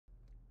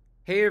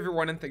Hey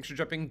everyone, and thanks for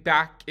jumping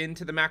back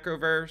into the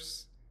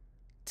macroverse.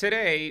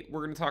 Today, we're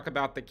going to talk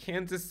about the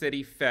Kansas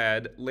City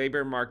Fed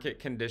Labor Market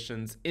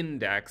Conditions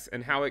Index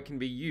and how it can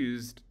be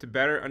used to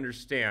better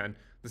understand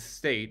the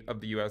state of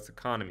the US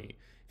economy.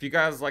 If you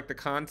guys like the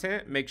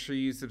content, make sure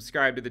you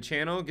subscribe to the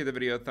channel, give the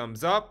video a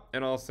thumbs up,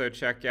 and also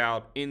check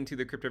out Into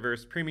the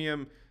Cryptoverse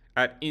Premium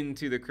at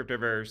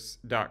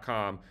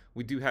intothecryptoverse.com.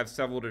 We do have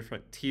several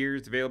different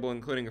tiers available,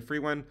 including a free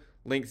one.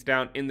 Links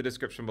down in the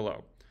description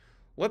below.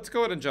 Let's go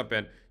ahead and jump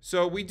in.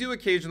 So we do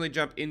occasionally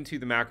jump into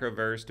the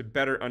macroverse to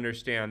better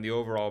understand the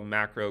overall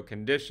macro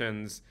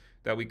conditions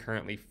that we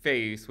currently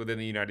face within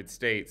the United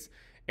States.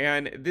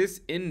 And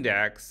this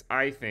index,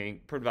 I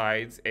think,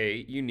 provides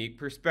a unique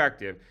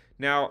perspective.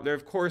 Now, there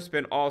have, of course,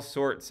 been all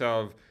sorts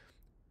of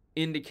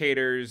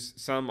indicators.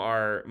 Some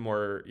are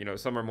more,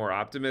 some are more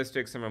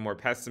optimistic, some are more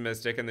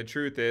pessimistic. And the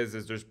truth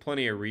is there's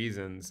plenty of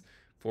reasons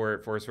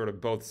for sort of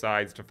both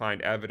sides to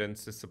find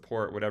evidence to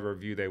support whatever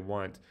view they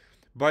want.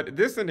 But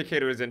this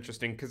indicator is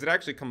interesting because it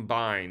actually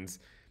combines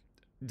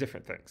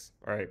different things,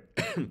 all right?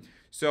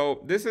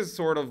 So this is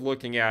sort of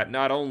looking at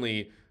not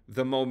only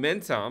the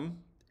momentum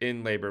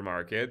in labor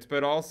markets,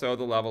 but also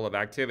the level of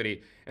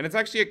activity. And it's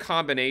actually a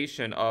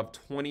combination of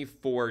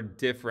 24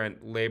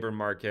 different labor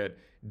market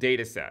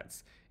data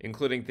sets,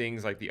 including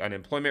things like the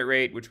unemployment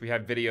rate, which we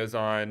have videos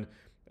on,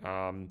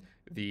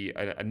 the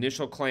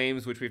initial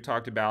claims, which we've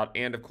talked about,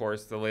 and of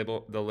course the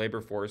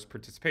labor force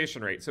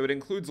participation rate. So it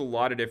includes a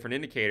lot of different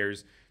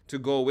indicators to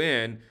go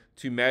in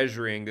to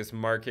measuring this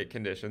market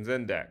conditions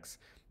index.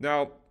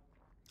 Now,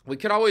 we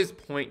could always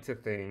point to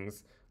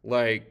things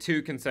like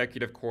 2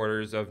 consecutive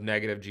quarters of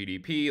negative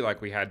GDP, like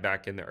we had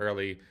back in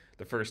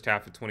the first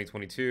half of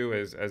 2022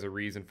 as a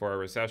reason for a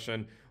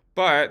recession.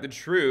 But the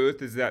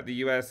truth is that the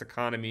U.S.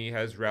 economy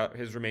has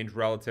remained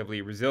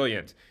relatively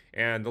resilient,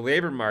 and the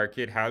labor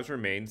market has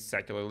remained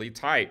secularly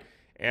tight.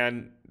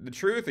 And the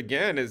truth,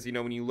 again, is,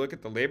 when you look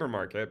at the labor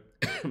market,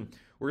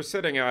 we're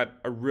sitting at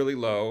a really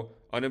low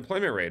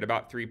unemployment rate,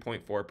 about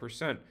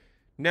 3.4%.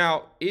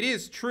 Now, it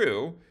is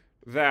true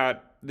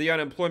that the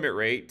unemployment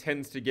rate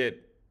tends to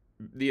get,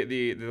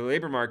 the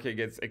labor market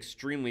gets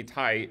extremely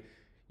tight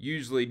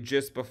usually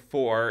just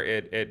before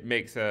it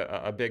makes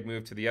a big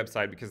move to the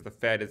upside, because the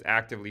Fed is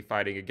actively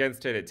fighting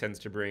against it. It tends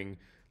to bring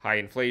high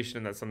inflation,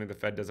 and that's something the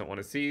Fed doesn't want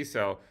to see.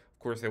 So, of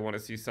course, they want to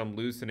see some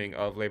loosening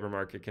of labor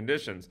market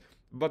conditions.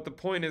 But the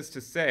point is to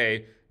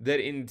say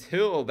that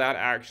until that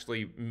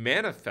actually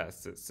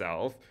manifests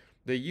itself,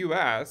 the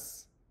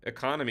U.S.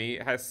 economy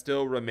has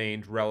still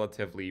remained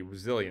relatively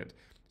resilient.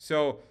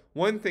 So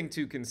one thing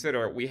to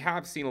consider, we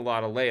have seen a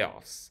lot of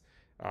layoffs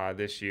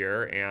this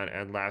year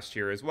and last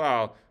year as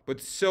well. But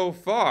so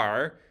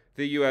far,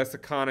 the U.S.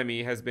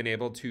 economy has been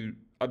able to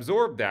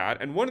absorb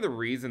that. And one of the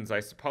reasons, I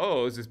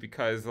suppose, is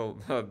because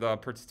the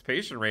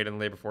participation rate in the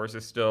labor force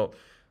is still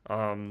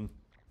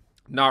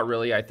not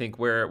really, I think,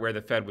 where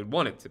the Fed would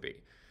want it to be.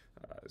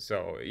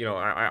 So,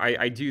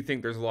 I do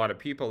think there's a lot of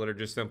people that are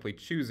just simply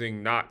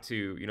choosing not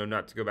to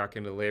go back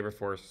into the labor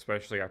force,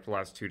 especially after the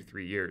last 2 to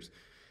 3 years.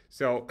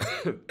 So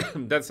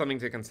that's something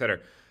to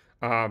consider.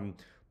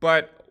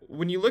 But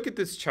when you look at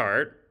this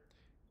chart,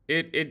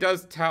 it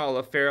does tell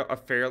a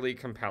fairly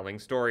compelling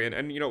story.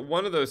 And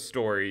one of those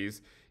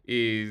stories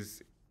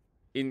is,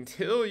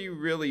 until you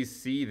really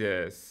see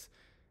this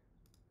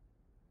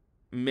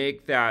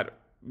make that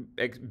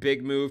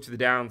big move to the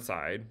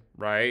downside,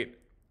 right?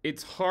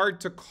 It's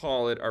hard to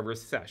call it a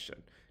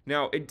recession.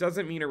 Now, it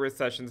doesn't mean a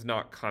recession's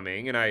not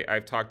coming, and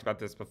I've talked about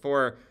this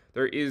before.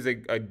 There is a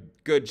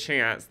good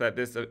chance that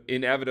this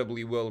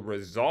inevitably will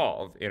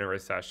resolve in a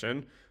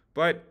recession,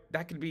 but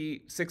that could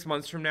be 6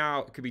 months from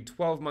now. It could be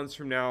 12 months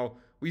from now.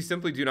 We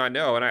simply do not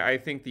know. And I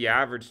think the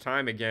average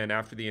time, again,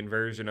 after the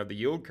inversion of the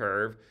yield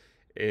curve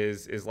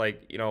is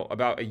like,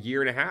 about a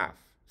year and a half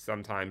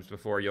sometimes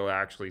before you'll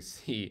actually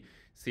see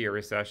a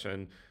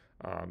recession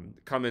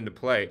come into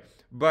play.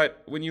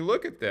 But when you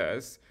look at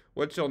this,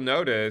 what you'll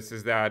notice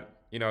is that,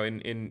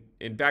 in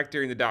back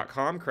during the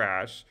dot-com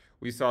crash,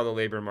 we saw the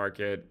labor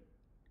market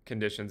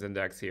conditions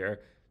index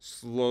here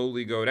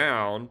slowly go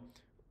down,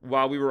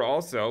 while we were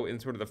also in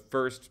sort of the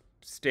first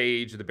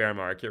stage of the bear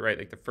market, right?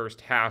 Like the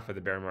first half of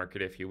the bear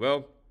market, if you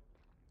will.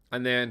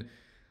 And then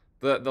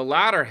the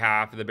latter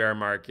half of the bear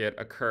market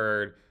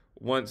occurred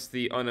once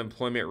the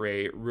unemployment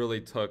rate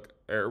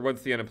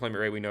once the unemployment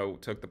rate we know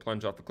took the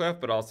plunge off the cliff,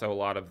 but also a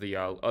lot of the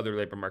other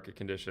labor market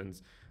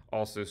conditions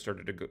also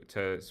started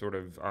to sort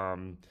of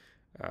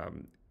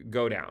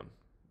go down.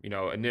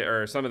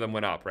 Or some of them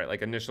went up, right?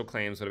 Like initial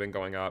claims would have been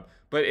going up.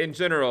 But in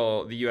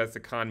general, the U.S.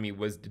 economy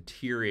was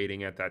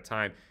deteriorating at that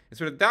time. And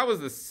sort of that was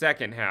the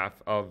second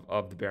half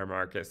of the bear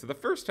market. So the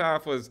first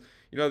half was,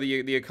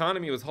 the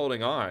economy was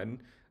holding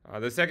on.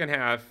 The second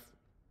half,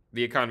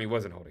 the economy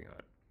wasn't holding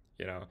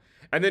on,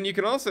 And then you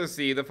can also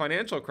see the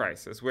financial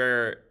crisis,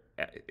 where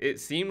it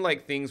seemed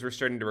like things were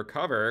starting to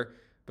recover,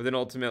 but then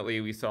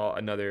ultimately we saw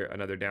another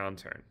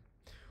downturn.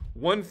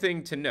 One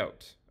thing to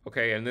note,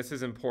 okay, and this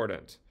is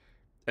important,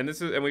 and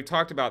we've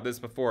talked about this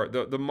before.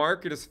 The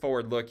market is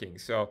forward looking.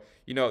 So,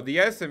 the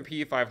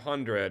S&P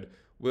 500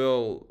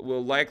 will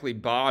likely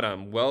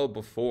bottom well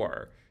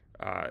before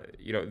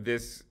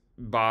this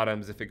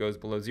bottoms if it goes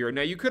below zero.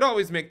 Now you could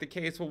always make the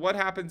case, well, what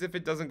happens if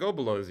it doesn't go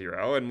below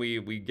zero and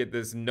we get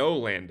this no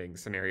landing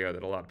scenario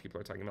that a lot of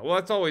people are talking about? Well,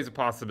 that's always a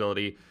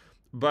possibility,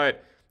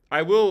 but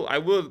I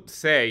will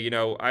say,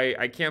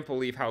 I can't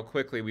believe how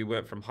quickly we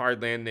went from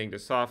hard landing to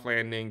soft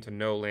landing to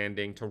no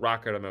landing to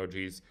rocket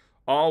emojis,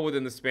 all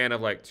within the span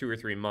of like 2 or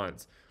 3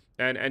 months.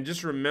 And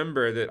just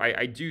remember that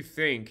I do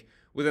think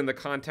within the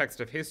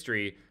context of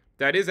history,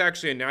 that is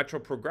actually a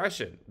natural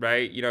progression,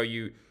 right?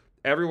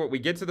 We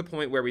get to the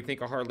point where we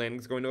think a hard landing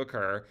is going to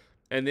occur,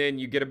 and then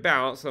you get a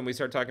bounce, and we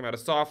start talking about a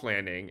soft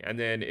landing, and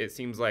then it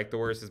seems like the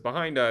worst is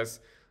behind us.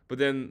 But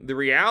then the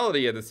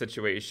reality of the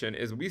situation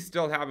is we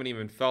still haven't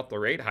even felt the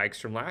rate hikes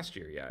from last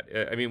year yet.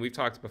 I mean, we've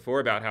talked before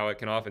about how it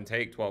can often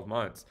take 12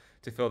 months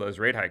to fill those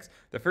rate hikes.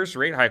 The first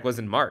rate hike was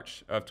in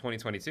March of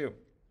 2022.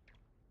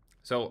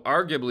 So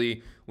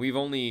arguably, we've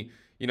only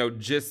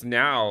just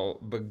now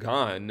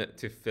begun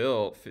to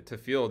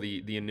feel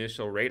the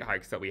initial rate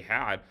hikes that we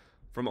had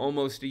from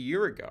almost a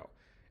year ago.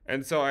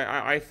 And so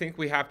I think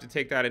we have to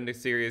take that into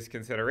serious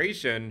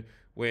consideration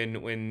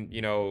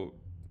when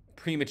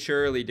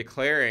prematurely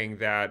declaring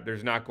that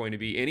there's not going to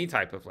be any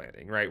type of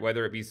landing, right?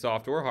 Whether it be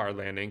soft or hard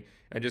landing,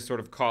 and just sort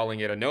of calling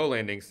it a no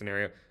landing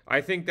scenario.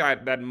 I think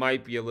that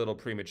might be a little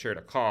premature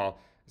to call,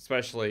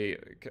 especially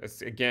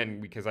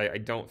because I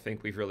don't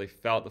think we've really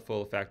felt the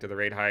full effect of the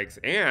rate hikes,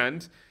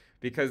 and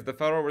because the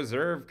Federal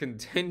Reserve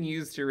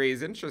continues to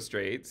raise interest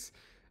rates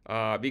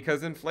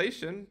because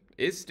inflation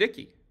is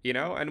sticky,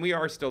 and we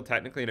are still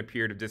technically in a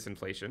period of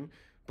disinflation,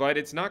 but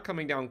it's not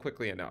coming down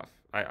quickly enough.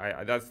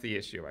 That's the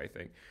issue, I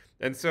think.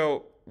 And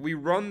so we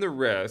run the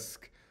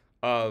risk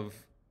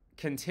of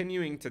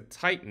continuing to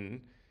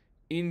tighten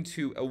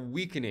into a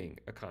weakening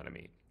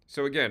economy.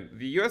 So again,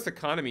 the U.S.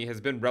 economy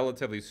has been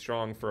relatively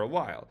strong for a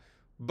while,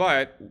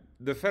 but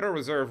the Federal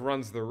Reserve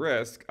runs the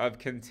risk of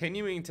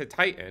continuing to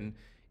tighten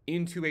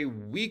into a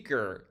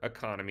weaker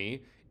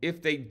economy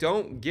if they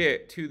don't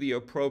get to the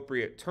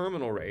appropriate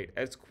terminal rate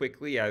as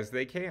quickly as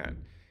they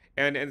can.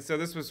 And so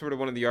this was sort of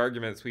one of the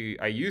arguments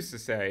I used to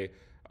say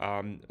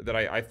that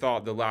I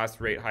thought the last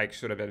rate hike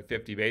should have been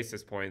 50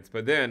 basis points.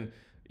 But then,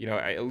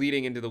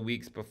 leading into the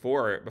weeks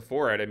before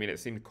it, I mean, it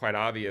seemed quite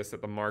obvious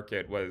that the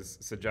market was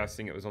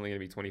suggesting it was only going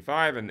to be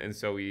 25. And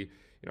so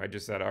I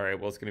just said, all right,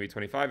 well, it's going to be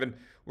 25. And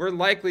we're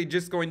likely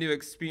just going to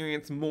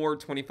experience more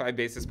 25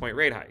 basis point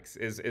rate hikes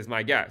is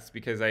my guess,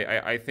 because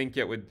I think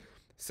it would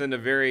send a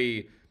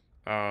very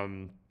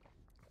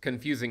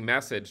confusing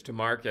message to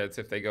markets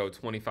if they go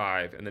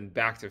 25 and then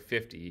back to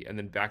 50 and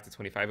then back to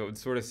 25. It would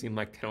sort of seem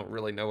like they don't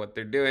really know what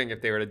they're doing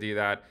if they were to do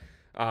that.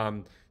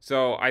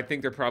 So I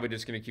think they're probably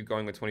just going to keep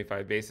going with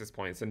 25 basis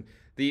points. And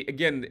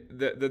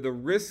the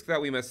risk that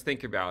we must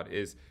think about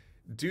is,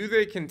 do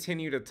they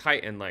continue to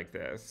tighten like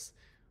this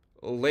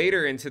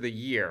later into the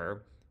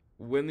year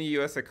when the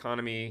U.S.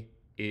 economy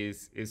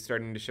is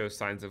starting to show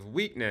signs of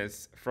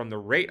weakness from the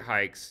rate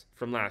hikes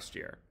from last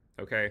year?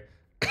 Okay.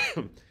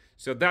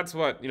 So that's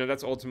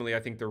that's ultimately,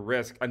 I think, the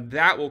risk. And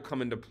that will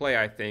come into play,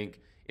 I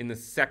think, in the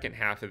second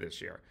half of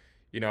this year.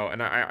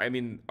 And I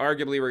mean,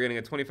 arguably, we're getting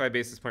a 25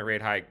 basis point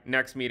rate hike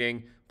next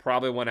meeting,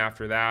 probably one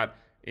after that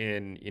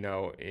in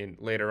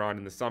later on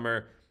in the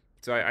summer.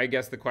 So I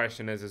guess the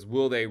question is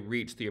will they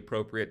reach the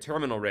appropriate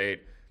terminal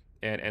rate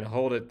and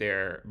hold it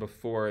there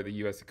before the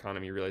U.S.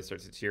 economy really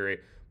starts to deteriorate?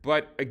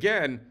 But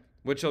again,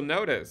 what you'll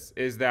notice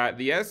is that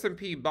the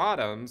S&P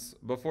bottoms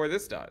before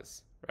this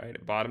does, right?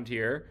 It bottomed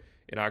here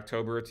in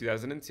October of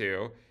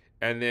 2002,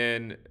 and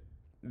then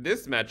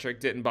this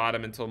metric didn't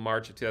bottom until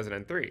March of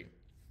 2003.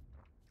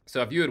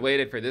 So if you had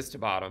waited for this to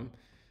bottom,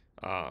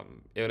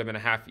 it would have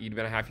been you'd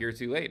been a half year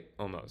too late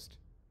almost,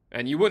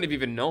 and you wouldn't have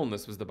even known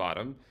this was the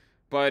bottom.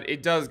 But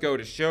it does go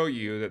to show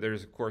you that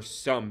there's, of course,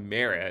 some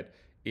merit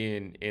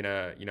in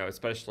a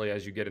especially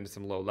as you get into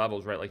some low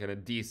levels, right? Like in a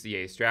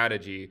DCA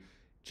strategy,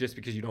 just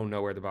because you don't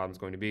know where the bottom's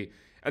going to be.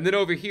 And then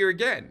over here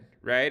again,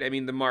 right? I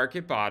mean, the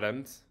market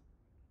bottomed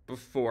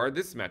before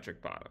this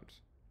metric bottomed.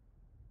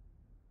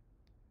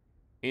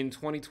 In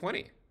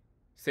 2020,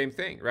 same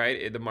thing,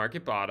 right? The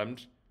market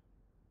bottomed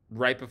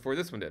right before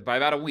this one did, by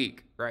about a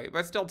week, right?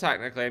 But still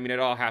technically, I mean, it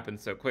all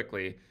happened so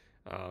quickly.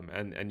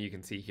 And you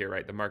can see here,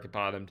 right, the market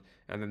bottomed,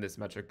 and then this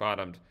metric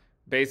bottomed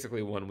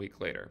basically 1 week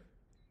later.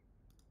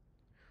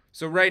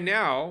 So right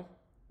now,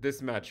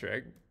 this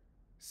metric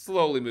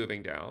slowly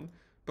moving down,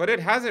 but it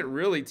hasn't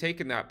really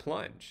taken that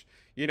plunge.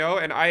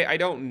 And I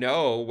don't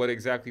know what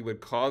exactly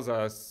would cause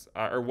us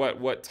or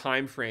what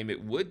time frame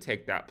it would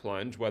take that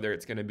plunge, whether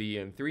it's going to be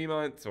in 3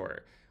 months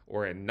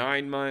or in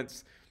 9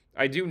 months.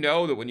 I do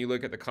know that when you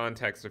look at the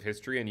context of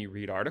history and you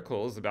read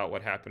articles about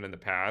what happened in the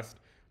past,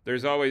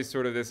 there's always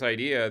sort of this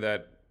idea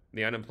that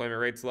the unemployment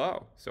rate's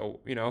low. So,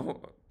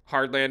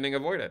 hard landing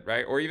avoided,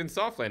 right? Or even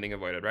soft landing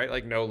avoided, right?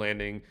 Like no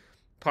landing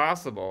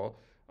possible.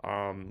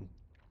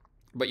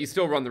 But you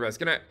still run the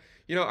risk. And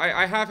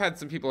I have had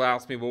some people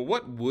ask me, well,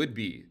 what would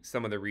be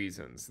some of the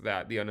reasons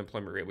that the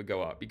unemployment rate would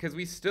go up? Because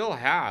we still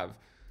have,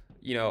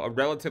 a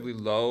relatively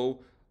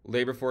low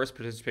labor force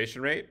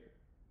participation rate.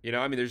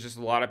 I mean, there's just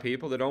a lot of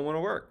people that don't want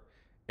to work,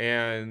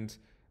 and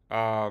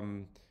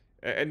um,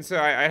 so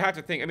I have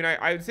to think. I mean,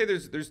 I would say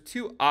there's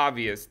two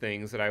obvious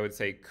things that I would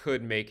say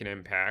could make an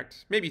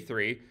impact, maybe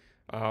three.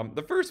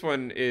 The first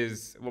one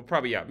is, well,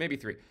 probably, yeah, maybe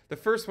three. The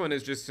first one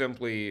is just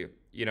simply,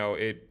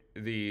 the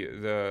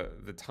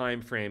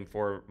time frame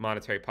for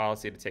monetary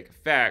policy to take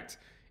effect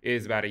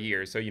is about a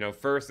year. So,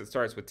 first it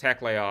starts with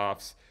tech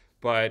layoffs,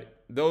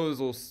 but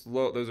those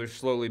are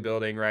slowly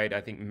building, right?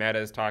 I think Meta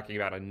is talking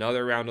about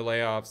another round of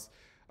layoffs,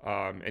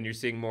 and you're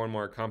seeing more and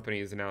more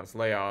companies announce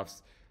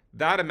layoffs.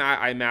 That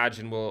I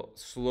imagine will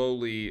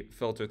slowly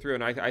filter through,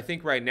 and I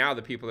think right now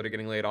the people that are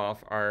getting laid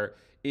off are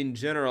in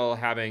general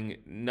having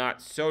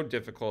not so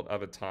difficult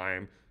of a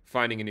time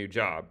finding a new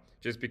job,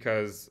 just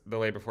because the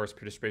labor force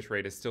participation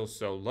rate is still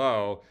so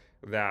low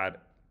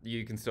that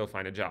you can still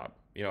find a job.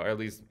 Or at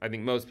least I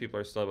think most people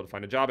are still able to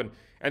find a job,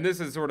 and this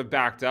is sort of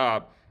backed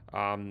up.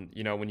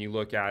 When you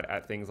look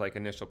at things like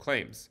initial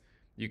claims,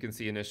 you can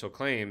see initial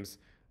claims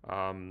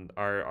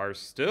are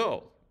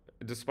still,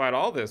 despite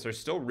all this, are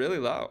still really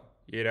low.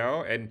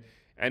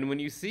 And when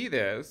you see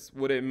this,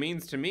 what it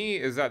means to me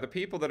is that the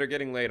people that are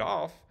getting laid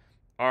off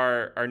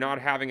are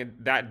not having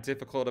that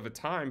difficult of a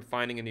time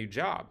finding a new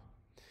job.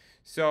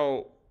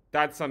 So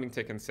that's something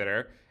to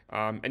consider.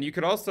 And you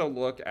could also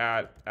look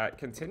at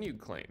continued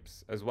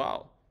claims as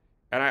well.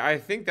 And I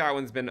think that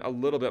one's been a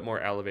little bit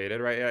more elevated,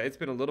 right? Yeah, it's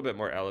been a little bit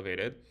more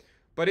elevated.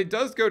 But it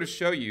does go to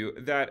show you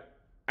that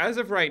as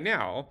of right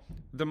now,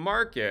 the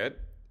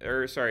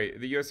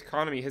U.S.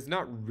 economy has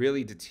not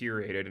really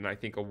deteriorated in, I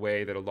think, a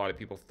way that a lot of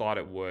people thought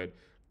it would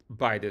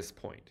by this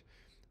point.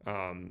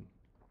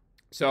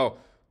 So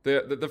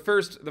the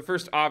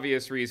first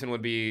obvious reason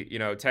would be,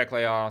 tech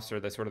layoffs,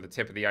 or the sort of the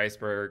tip of the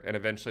iceberg, and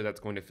eventually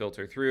that's going to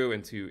filter through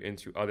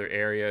into other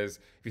areas.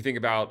 If you think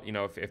about,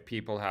 if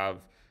people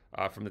have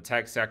from the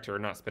tech sector are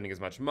not spending as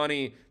much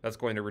money, that's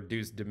going to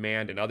reduce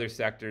demand in other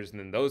sectors, and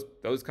then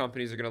those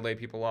companies are going to lay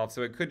people off.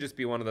 So it could just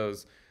be one of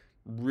those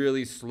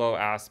really slow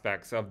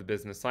aspects of the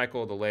business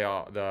cycle.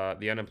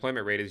 The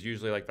unemployment rate is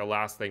usually like the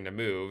last thing to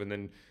move, and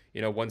then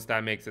once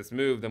that makes its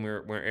move, then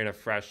we're in a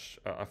fresh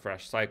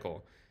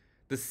cycle.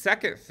 The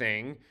second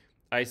thing,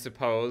 I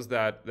suppose,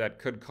 that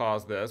could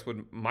cause this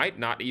might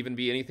not even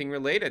be anything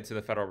related to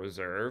the Federal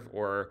Reserve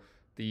or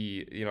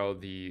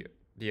the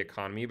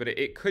economy, but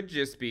it could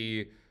just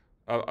be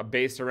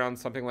based around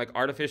something like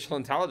artificial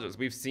intelligence.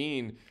 We've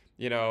seen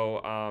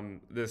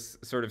this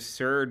sort of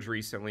surge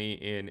recently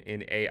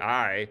in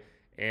AI,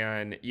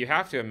 and you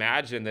have to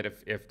imagine that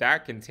if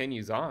that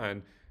continues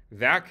on,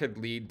 that could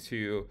lead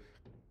to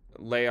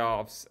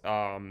layoffs,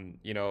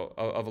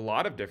 of a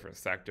lot of different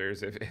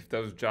sectors if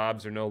those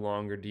jobs are no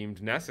longer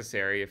deemed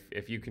necessary,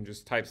 if you can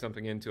just type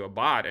something into a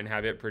bot and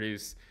have it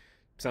produce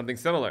something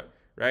similar,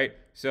 right?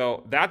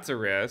 So that's a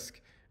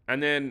risk.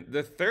 And then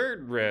the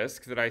third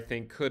risk that I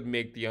think could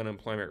make the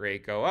unemployment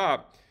rate go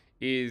up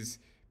is,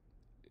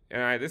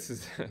 this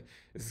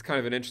is kind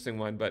of an interesting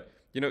one, but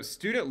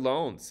student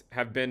loans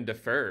have been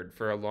deferred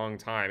for a long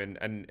time,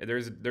 and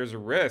there's a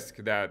risk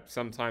that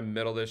sometime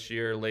middle this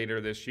year, later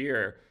this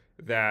year,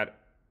 that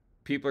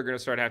people are going to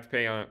start have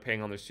to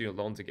paying on their student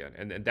loans again,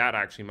 and that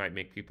actually might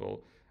make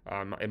people,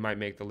 it might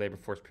make the labor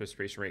force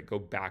participation rate go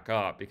back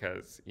up,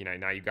 because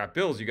now you've got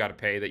bills you got to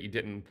pay that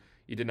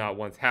you did not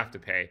once have to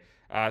pay.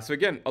 So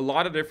again, a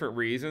lot of different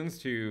reasons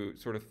to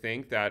sort of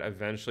think that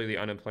eventually the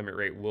unemployment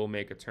rate will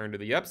make a turn to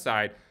the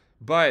upside.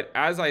 But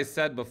as I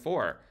said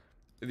before,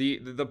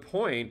 the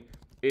point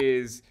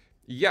is,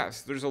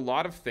 yes, there's a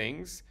lot of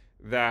things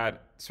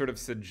that sort of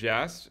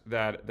suggest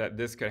that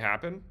this could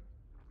happen.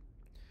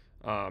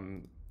 Let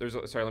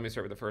me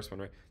start with the first one,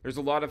 right? There's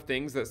a lot of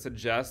things that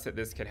suggest that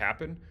this could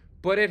happen,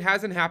 but it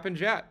hasn't happened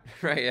yet,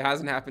 right? It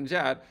hasn't happened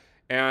yet.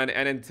 And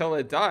until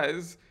it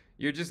does,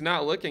 you're just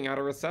not looking at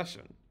a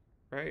recession,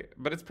 right?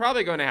 But it's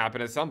probably going to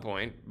happen at some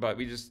point, but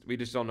we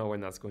just don't know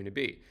when that's going to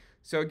be.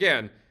 So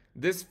again,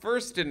 this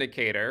first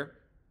indicator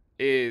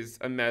is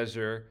a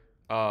measure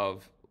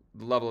of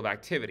the level of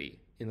activity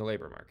in the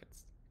labor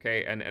markets,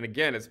 okay? And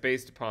again, it's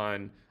based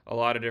upon a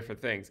lot of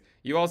different things.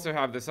 You also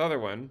have this other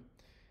one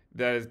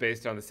that is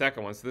based on the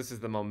second one. So this is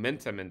the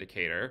momentum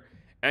indicator,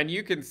 and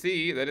you can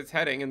see that it's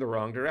heading in the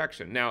wrong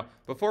direction. Now,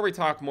 before we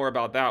talk more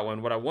about that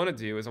one, what I want to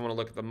do is I want to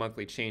look at the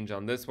monthly change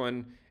on this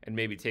one and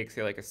maybe take,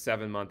 say, like a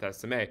 7-month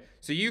SMA.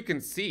 So you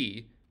can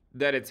see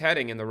that it's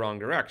heading in the wrong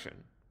direction,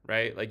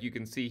 right? Like you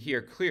can see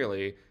here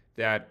clearly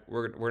that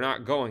we're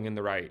not going in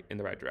the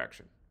right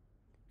direction.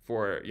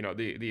 For,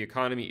 the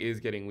economy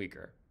is getting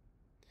weaker.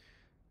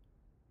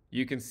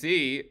 You can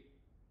see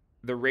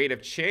the rate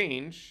of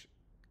change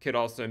could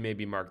also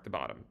maybe mark the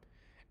bottom.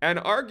 And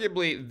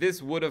arguably,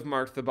 this would have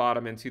marked the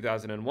bottom in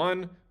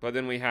 2001, but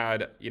then we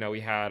had,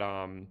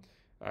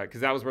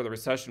 because that was where the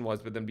recession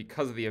was, but then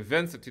because of the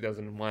events of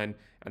 2001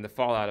 and the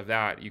fallout of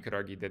that, you could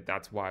argue that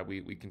that's why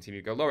we continue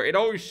to go lower. It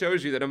always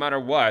shows you that no matter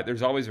what,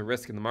 there's always a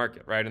risk in the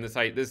market, right? And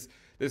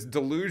this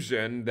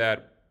delusion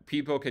that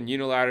people can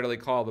unilaterally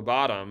call the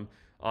bottom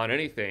on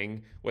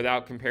anything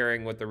without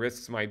comparing what the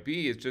risks might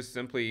be is just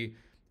simply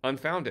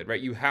unfounded,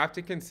 right? You have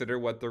to consider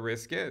what the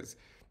risk is.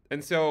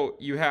 And so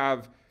you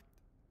have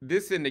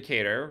this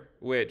indicator,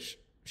 which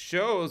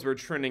shows we're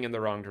trending in the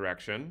wrong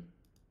direction,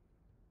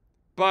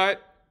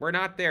 but we're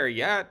not there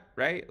yet,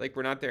 right? Like,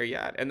 we're not there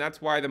yet. And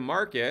that's why the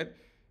market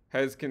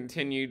has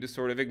continued to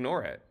sort of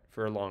ignore it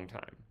for a long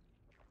time.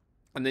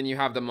 And then you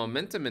have the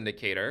momentum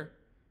indicator,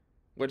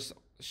 which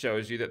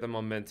shows you that the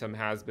momentum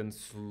has been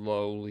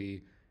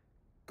slowly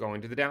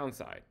going to the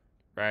downside,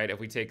 right? If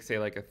we take, say,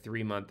 like a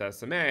 3-month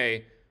SMA,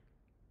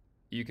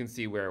 you can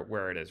see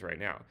where it is right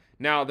now.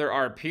 Now, there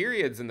are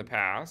periods in the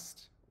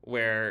past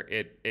where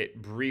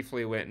it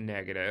briefly went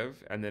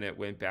negative and then it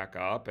went back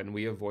up and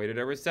we avoided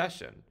a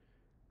recession.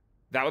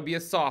 That would be a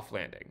soft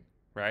landing,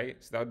 right?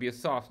 So that would be a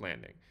soft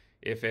landing.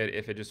 If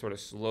it just sort of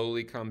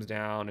slowly comes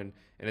down and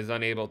is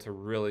unable to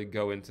really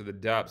go into the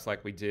depths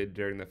like we did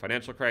during the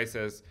financial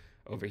crisis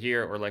over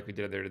here, or like we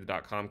did during the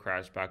dot-com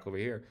crash back over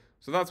here.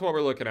 So that's what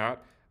we're looking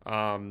at.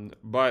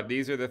 But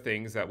these are the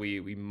things that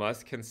we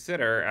must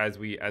consider as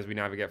we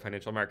navigate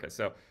financial markets.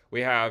 So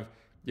we have,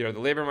 the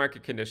labor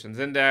market conditions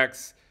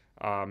index,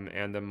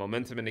 and the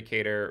momentum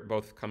indicator,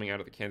 both coming out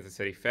of the Kansas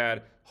City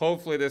Fed.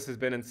 Hopefully this has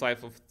been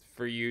insightful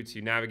for you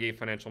to navigate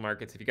financial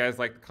markets. If you guys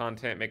like the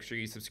content, make sure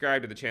you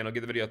subscribe to the channel,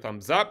 give the video a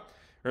thumbs up.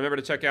 Remember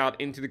to check out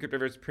Into the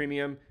Cryptoverse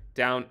Premium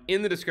down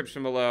in the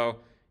description below.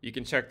 You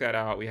can check that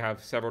out. We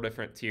have several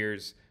different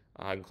tiers,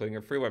 including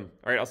a free one.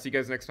 All right, I'll see you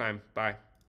guys next time. Bye.